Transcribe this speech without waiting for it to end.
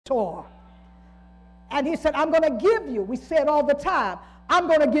Torah. And he said, I'm going to give you, we say it all the time, I'm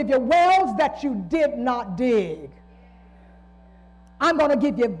going to give you wells that you did not dig. I'm going to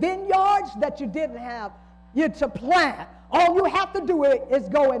give you vineyards that you didn't have you to plant. All you have to do is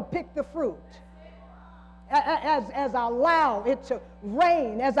go and pick the fruit. As I allow it to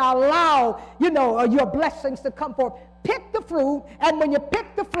rain, as I allow, your blessings to come forth. Pick the fruit, and when you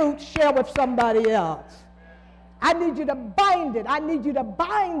pick the fruit, share with somebody else. I need you to bind it. I need you to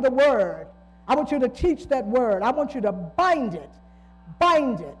bind the word. I want you to teach that word. I want you to bind it.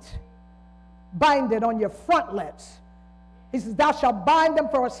 Bind it. Bind it on your frontlets. He says, thou shalt bind them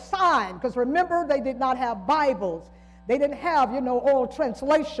for a sign. Because remember, they did not have Bibles. They didn't have, old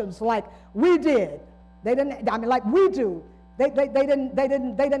translations like we did. They didn't, like we do. They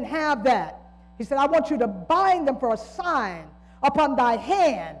didn't have that. He said, I want you to bind them for a sign upon thy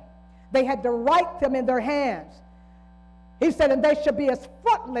hand. They had to write them in their hands. He said, and they shall be as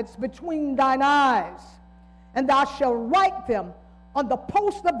frontlets between thine eyes. And thou shalt write them on the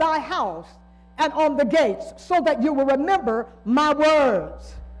post of thy house and on the gates, so that you will remember my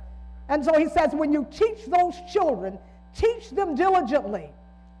words. And so he says, when you teach those children, teach them diligently.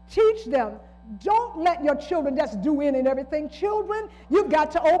 Teach them. Don't let your children just do any and everything. Children, you've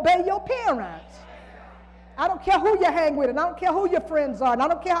got to obey your parents. I don't care who you hang with, and I don't care who your friends are, and I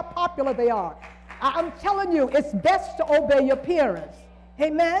don't care how popular they are. I'm telling you, it's best to obey your parents.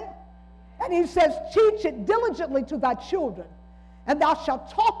 Amen? And he says, teach it diligently to thy children, and thou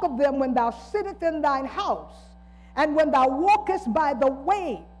shalt talk of them when thou sittest in thine house, and when thou walkest by the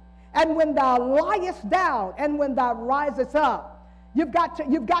way, and when thou liest down, and when thou risest up. You've got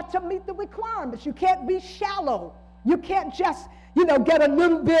to meet the requirements. You can't be shallow. You can't just, get a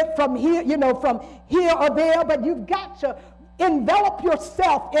little bit from here, from here or there, but you've got to envelop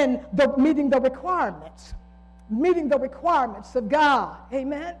yourself in meeting the requirements of God.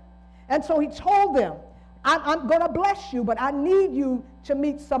 Amen? And so he told them, I'm going to bless you, but I need you to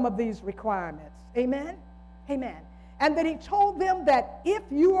meet some of these requirements. Amen? Amen. And then he told them that if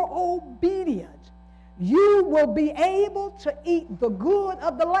you are obedient, you will be able to eat the good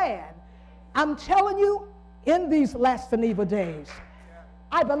of the land. I'm telling you, in these last and evil days,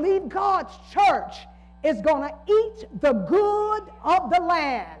 I believe God's church is going to eat the good of the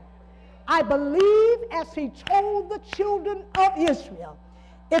land. I believe, as he told the children of Israel,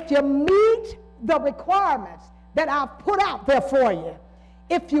 if you meet the requirements that I've put out there for you,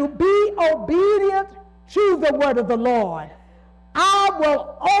 if you be obedient to the word of the Lord, I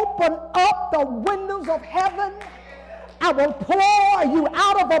will open up the windows of heaven. I will pour you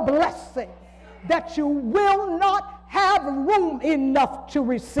out of a blessing that you will not have room enough to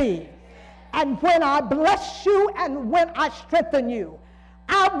receive. And when I bless you and when I strengthen you,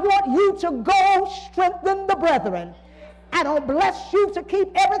 I want you to go strengthen the brethren. I don't bless you to keep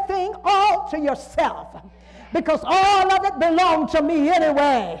everything all to yourself, because all of it belongs to me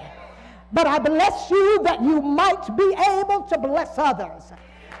anyway. But I bless you that you might be able to bless others.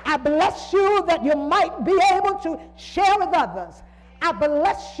 I bless you that you might be able to share with others. I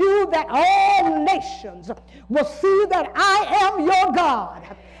bless you that all nations will see that I am your God.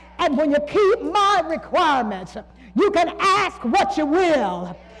 And when you keep my requirements, you can ask what you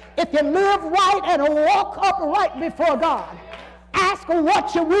will. If you live right and walk upright before God, ask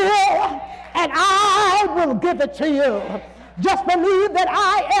what you will, and I will give it to you. Just believe that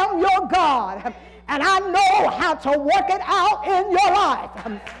I am your God, and I know how to work it out in your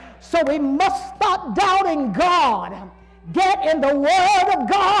life. So we must stop doubting God. Get in the Word of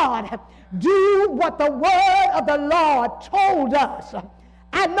God. Do what the Word of the Lord told us.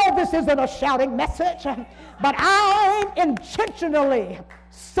 I know this isn't a shouting message, but I'm intentionally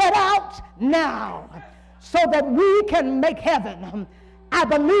set out now so that we can make heaven. I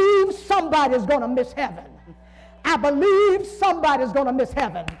believe somebody's going to miss heaven. I believe somebody's going to miss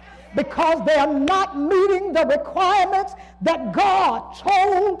heaven because they are not meeting the requirements that God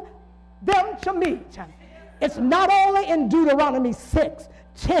told them to meet. It's not only in Deuteronomy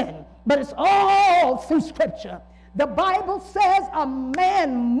 6:10, but it's all through Scripture. The Bible says a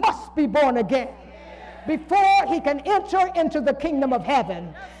man must be born again before he can enter into the kingdom of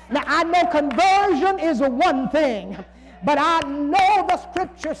heaven. Now, I know conversion is one thing, but I know the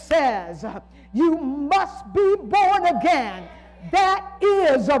Scripture says you must be born again. That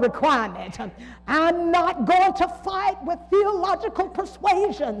is a requirement. I'm not going to fight with theological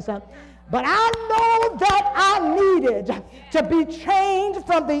persuasions, but I know that I needed to be changed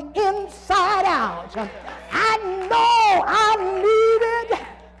from the inside out. I know I needed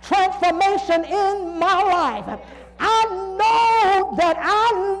transformation in my life. I know that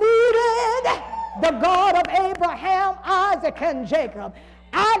I needed the God of Abraham, Isaac, and Jacob.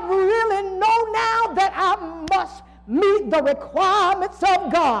 I really know now that I must meet the requirements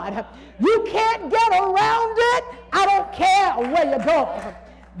of God. You can't get around it. I don't care where you go.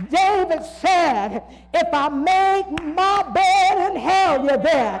 David said, if I make my bed in hell, you're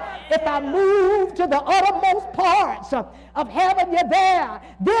there. If I move to the uttermost parts of heaven, you're there.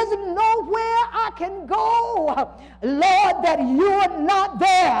 There's nowhere I can go, Lord, that you're not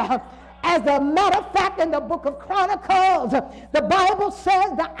there. As a matter of fact, in the book of Chronicles, the Bible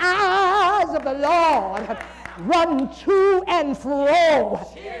says the eyes of the Lord run to and fro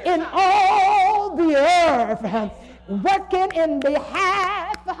in all the earth, working in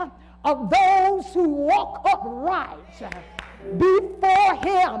behalf of those who walk upright before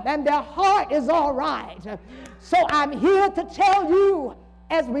him, and their heart is all right. So I'm here to tell you,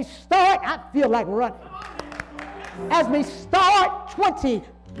 as we start, I feel like running. As we start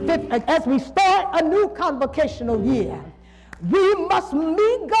as we start a new convocational year, we must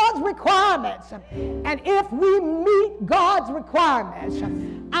meet God's requirements. And if we meet God's requirements,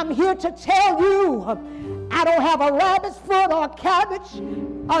 I'm here to tell you, I don't have a rabbit's foot or a cabbage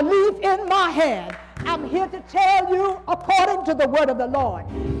or leaf in my hand. I'm here to tell you, according to the word of the Lord,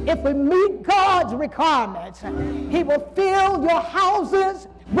 if we meet God's requirements, he will fill your houses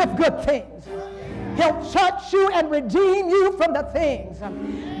with good things. He'll touch you and redeem you from the things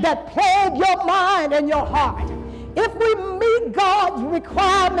that plague your mind and your heart. If we meet God's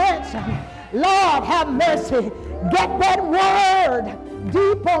requirements, Lord have mercy, get that word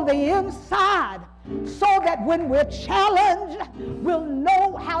deep on the inside so that when we're challenged, we'll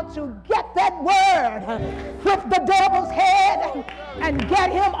know how to get that word, whip the devil's head, and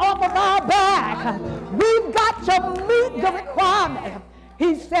get him off of our back. We've got to meet the requirement.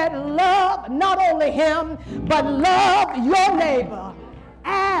 He said, love not only him, but love your neighbor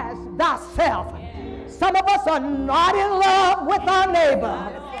as thyself. Some of us are not in love with our neighbor.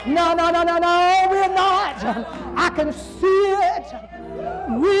 No, we're not. I can see it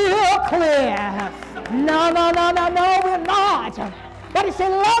real clear. No, we're not. But he said,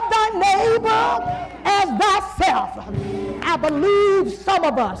 love thy neighbor as thyself. I believe some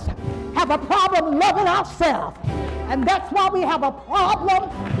of us have a problem loving ourselves. And that's why we have a problem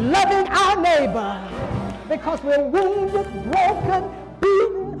loving our neighbor. Because we're wounded, broken,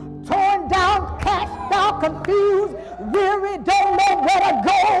 beaten, torn down, cast out, confused, weary, don't know where to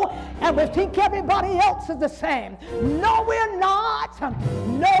go, and we think everybody else is the same. No, we're not.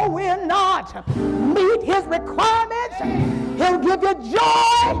 No, we're not. Meet his requirements. He'll give you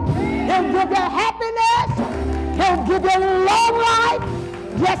joy. He'll give you happiness. He'll give you long life.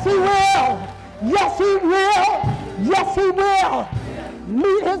 Yes, he will. Yes, he will. Yes, he will.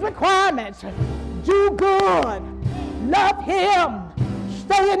 Meet his requirements. Do good. Love him.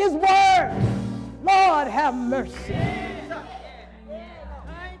 Stay in his word. Lord, have mercy.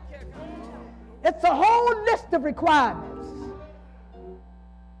 It's a whole list of requirements.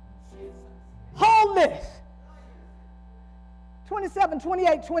 Whole list. 27,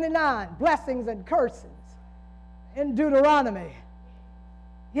 28, 29, blessings and curses in Deuteronomy.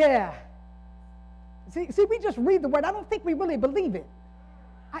 Yeah. See, we just read the word. I don't think we really believe it.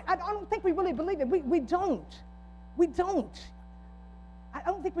 I don't think we really believe it. We don't. We don't. I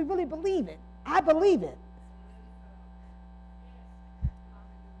don't think we really believe it. I believe it.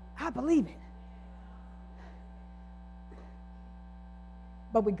 I believe it.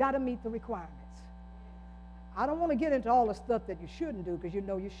 But we got to meet the requirements. I don't want to get into all the stuff that you shouldn't do because you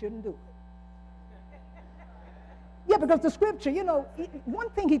know you shouldn't do it. Yeah, because the scripture, you know, one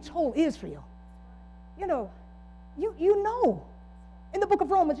thing he told Israel, you know, you know, in the book of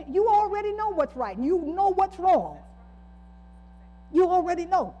Romans, you already know what's right and you know what's wrong. You already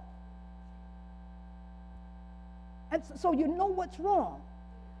know. And so you know what's wrong.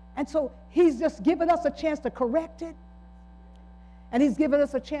 And so he's just given us a chance to correct it. And he's given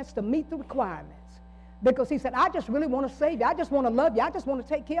us a chance to meet the requirements. Because he said, I just really want to save you. I just want to love you. I just want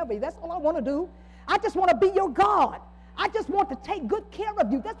to take care of you. That's all I want to do. I just want to be your God. I just want to take good care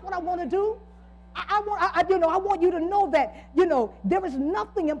of you. That's what I want to do. I want you to know that, you know, there is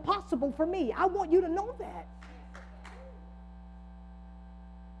nothing impossible for me. I want you to know that.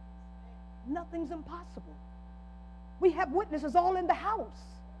 Nothing's impossible. We have witnesses all in the house.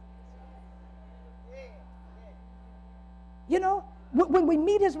 You know, when we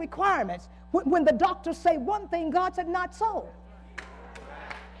meet his requirements, when the doctors say one thing, God said not so.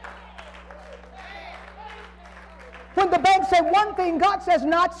 When the bank said one thing, God says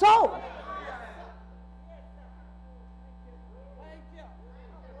not so.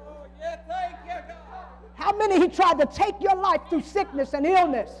 How many he tried to take your life through sickness and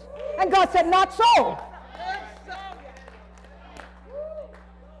illness, and God said not so.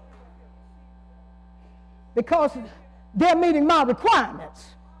 because they're meeting my requirements.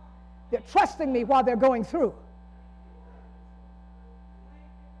 They're trusting me while they're going through.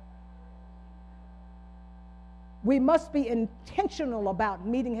 We must be intentional about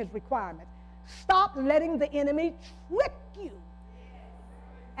meeting his requirements. Stop letting the enemy trick you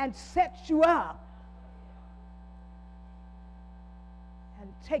and set you up and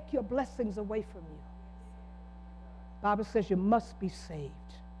take your blessings away from you. The Bible says you must be saved.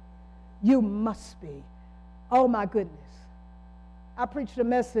 You must be. Oh my goodness. I preached a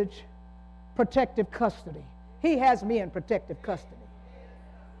message, protective custody. He has me in protective custody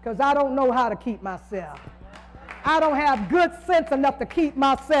because I don't know how to keep myself. I don't have good sense enough to keep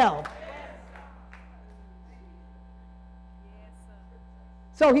myself.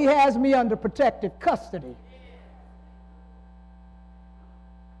 So he has me under protective custody.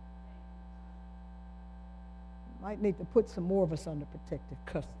 Might need to put some more of us under protective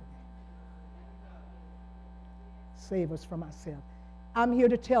custody. Save us from ourselves. I'm here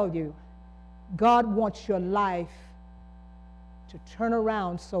to tell you, God wants your life to turn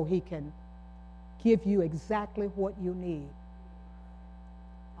around so he can give you exactly what you need.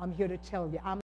 I'm here to tell you,